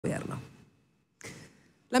Gobierno.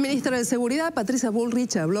 La ministra de Seguridad, Patricia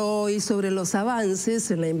Bullrich, habló hoy sobre los avances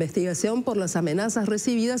en la investigación por las amenazas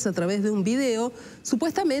recibidas a través de un video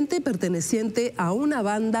supuestamente perteneciente a una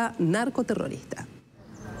banda narcoterrorista.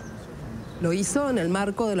 Lo hizo en el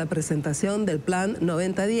marco de la presentación del Plan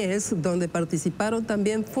N20, donde participaron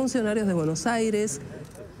también funcionarios de Buenos Aires,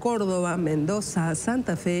 Córdoba, Mendoza,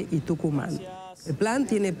 Santa Fe y Tucumán. El plan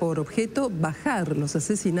tiene por objeto bajar los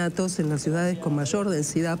asesinatos en las ciudades con mayor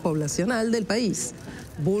densidad poblacional del país.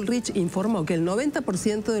 Bullrich informó que el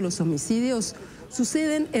 90% de los homicidios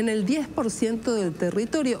suceden en el 10% del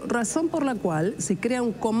territorio, razón por la cual se crea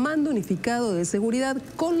un comando unificado de seguridad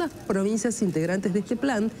con las provincias integrantes de este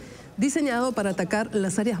plan, diseñado para atacar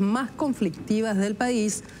las áreas más conflictivas del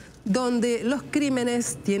país, donde los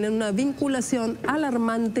crímenes tienen una vinculación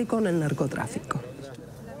alarmante con el narcotráfico.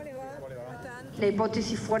 La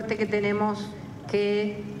hipótesis fuerte que tenemos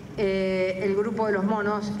que el grupo de los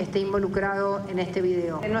monos esté involucrado en este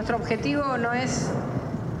video. Nuestro objetivo no es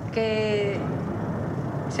que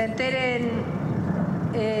se enteren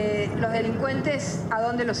los delincuentes a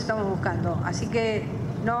dónde los estamos buscando, así que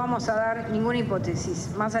no vamos a dar ninguna hipótesis,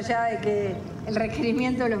 más allá de que el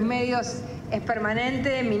requerimiento de los medios es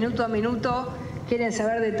permanente, minuto a minuto, quieren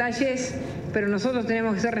saber detalles, pero nosotros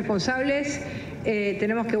tenemos que ser responsables,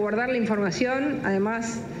 tenemos que guardar la información,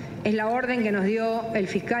 además es la orden que nos dio el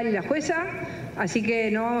fiscal y la jueza, así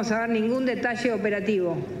que no vamos a dar ningún detalle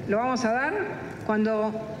operativo, lo vamos a dar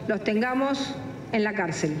cuando los tengamos en la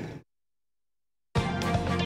cárcel.